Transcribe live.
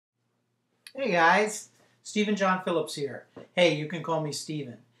Hey guys, Stephen John Phillips here. Hey, you can call me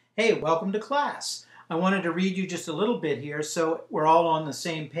Stephen. Hey, welcome to class. I wanted to read you just a little bit here so we're all on the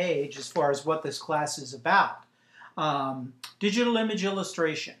same page as far as what this class is about. Digital image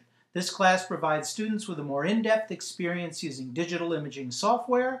illustration. This class provides students with a more in-depth experience using digital imaging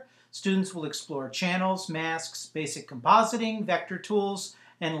software. Students will explore channels, masks, basic compositing, vector tools,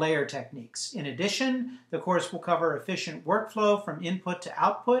 and layer techniques. In addition, the course will cover efficient workflow from input to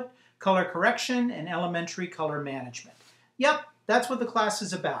output, color correction, and elementary color management. Yep, that's what the class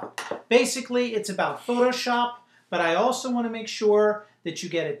is about. Basically, it's about Photoshop, but I also want to make sure that you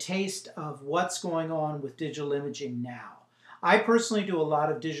get a taste of what's going on with digital imaging now. I personally do a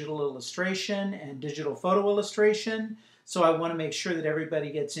lot of digital illustration and digital photo illustration, so I want to make sure that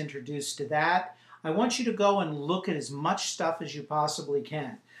everybody gets introduced to that. I want you to go and look at as much stuff as you possibly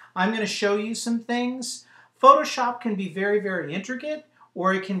can. I'm going to show you some things. Photoshop can be very, very intricate,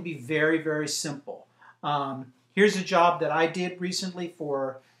 or it can be very, very simple. Here's a job that I did recently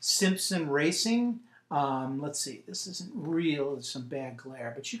for Simpson Racing. Let's see, this isn't real, it's some bad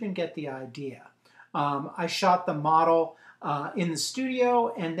glare, but you can get the idea. I shot the model in the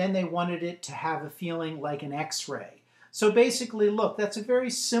studio, and then they wanted it to have a feeling like an X-ray. So basically, look, that's a very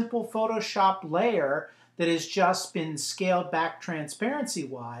simple Photoshop layer that has just been scaled back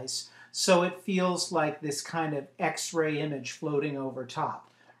transparency-wise, so it feels like this kind of X-ray image floating over top.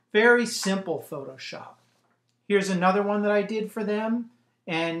 Very simple Photoshop. Here's another one that I did for them,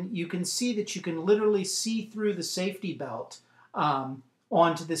 and you can see that you can literally see through the safety belt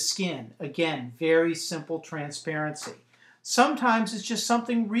onto the skin. Again, very simple transparency. Sometimes it's just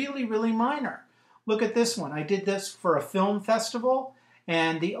something really, really minor. Look at this one. I did this for a film festival,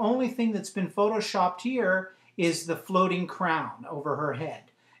 and the only thing that's been photoshopped here is the floating crown over her head.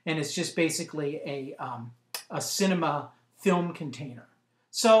 And it's just basically a cinema film container.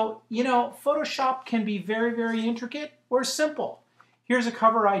 So, you know, Photoshop can be very, very intricate or simple. Here's a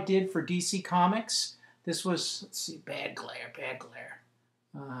cover I did for DC Comics. This was, let's see, bad glare, bad glare.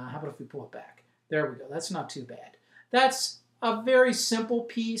 How about if we pull it back? There we go. That's not too bad. That's a very simple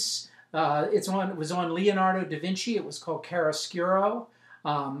piece. It was on Leonardo da Vinci. It was called Chiaroscuro.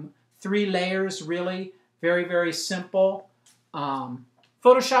 3 layers, really. Very, very simple.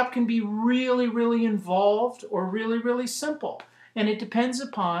 Photoshop can be really, really involved or really, really simple. And it depends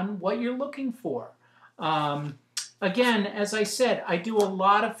upon what you're looking for. Again, as I said, I do a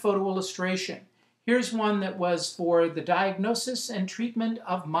lot of photo illustration. Here's one that was for the diagnosis and treatment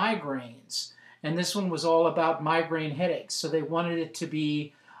of migraines. And this one was all about migraine headaches. So they wanted it to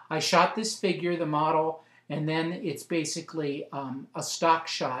be, I shot this figure, the model, and then it's basically a stock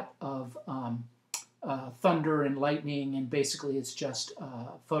shot of thunder and lightning, and basically it's just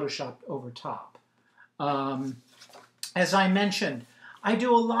photoshopped over top. As I mentioned, I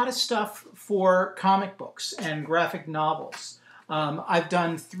do a lot of stuff for comic books and graphic novels. I've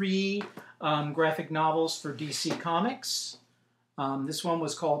done 3 graphic novels for DC Comics. This one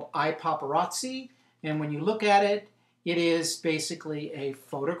was called I Paparazzi, and when you look at it, it is basically a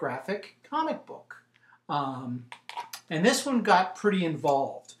photographic comic book. And this one got pretty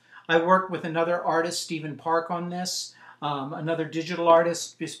involved. I worked with another artist, Stephen Park, on this, another digital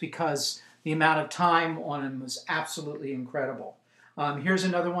artist, just because the amount of time on him was absolutely incredible. Here's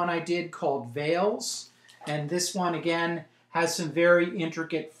another one I did called Veils, and this one, again, has some very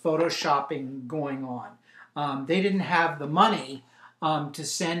intricate photoshopping going on. They didn't have the money to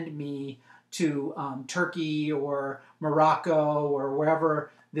send me to Turkey or Morocco or wherever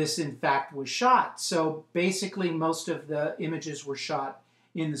this in fact was shot. So basically most of the images were shot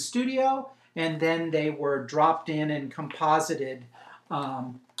in the studio, and then they were dropped in and composited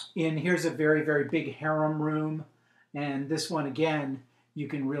here's a very, very big harem room, and this one again you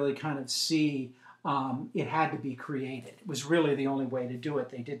can really kind of see it had to be created. It was really the only way to do it.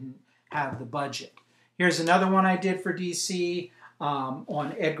 They didn't have the budget. Here's another one I did for DC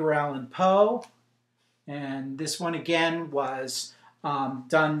on Edgar Allan Poe, and this one again was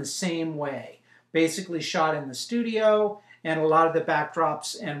done the same way. Basically shot in the studio, and a lot of the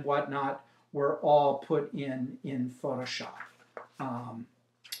backdrops and whatnot were all put in Photoshop.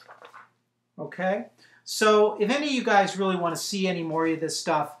 Okay, so if any of you guys really want to see any more of this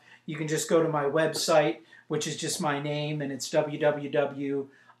stuff, you can just go to my website, which is just my name, and it's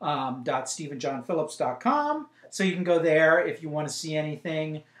www.stephenjohnphillips.com. So you can go there if you want to see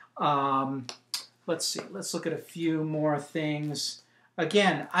anything. Let's see, let's look at a few more things.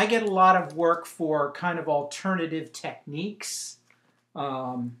 Again, I get a lot of work for kind of alternative techniques.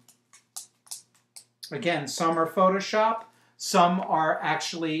 Again, some are Photoshop, some are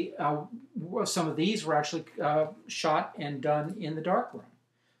actually, some of these were actually shot and done in the darkroom.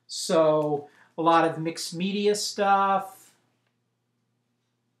 So a lot of mixed media stuff.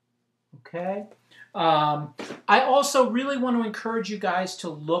 Okay. I also really want to encourage you guys to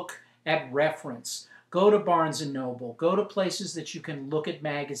look at reference. Go to Barnes & Noble. Go to places that you can look at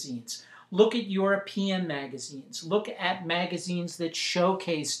magazines. Look at European magazines. Look at magazines that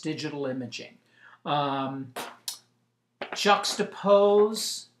showcase digital imaging.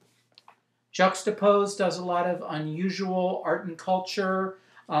 Juxtapose. Juxtapose does a lot of unusual art and culture.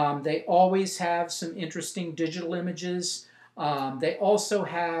 They always have some interesting digital images. They also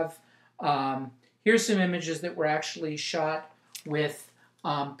have, here's some images that were actually shot with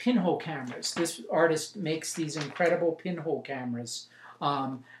pinhole cameras. This artist makes these incredible pinhole cameras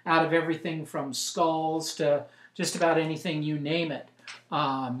out of everything from skulls to just about anything, you name it.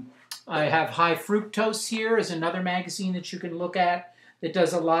 I have High Fructose here is another magazine that you can look at that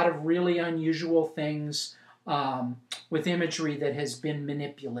does a lot of really unusual things with imagery that has been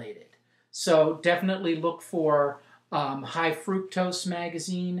manipulated. So definitely look for High Fructose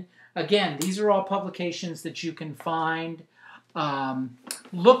magazine. Again, these are all publications that you can find.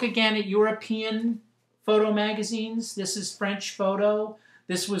 Look again at European photo magazines. This is French Photo.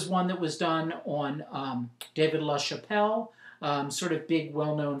 This was one that was done on David LaChapelle, sort of big,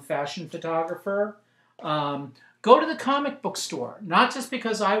 well-known fashion photographer. Go to the comic book store, not just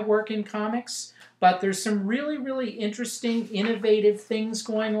because I work in comics, but there's some really, really interesting, innovative things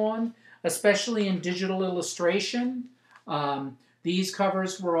going on, especially in digital illustration. These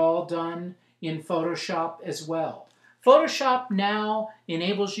covers were all done in Photoshop as well. Photoshop now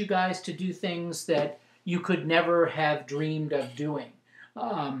enables you guys to do things that you could never have dreamed of doing.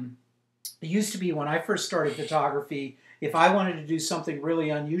 It used to be when I first started photography, if I wanted to do something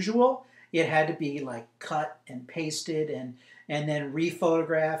really unusual, it had to be like cut and pasted and then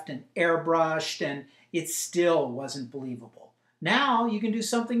rephotographed and airbrushed, and it still wasn't believable. Now you can do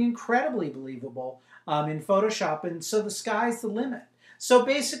something incredibly believable in Photoshop, and so the sky's the limit. So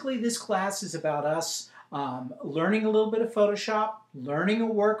basically this class is about us learning a little bit of Photoshop, learning a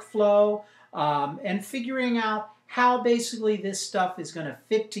workflow, and figuring out how basically this stuff is going to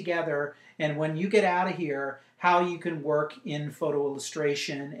fit together, and when you get out of here, how you can work in photo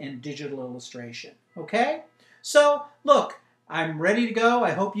illustration and digital illustration. Okay? So, look, I'm ready to go. I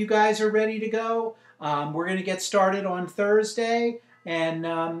hope you guys are ready to go. We're going to get started on Thursday. And,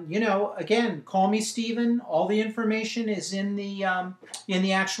 you know, again, call me Steven. All the information is in the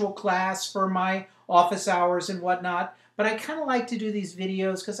actual class for my office hours and whatnot. But I kind of like to do these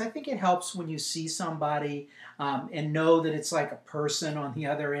videos because I think it helps when you see somebody and know that it's like a person on the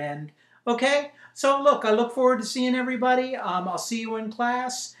other end. Okay? So, look, I look forward to seeing everybody. I'll see you in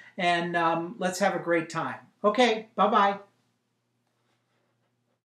class, and let's have a great time. Okay, bye-bye.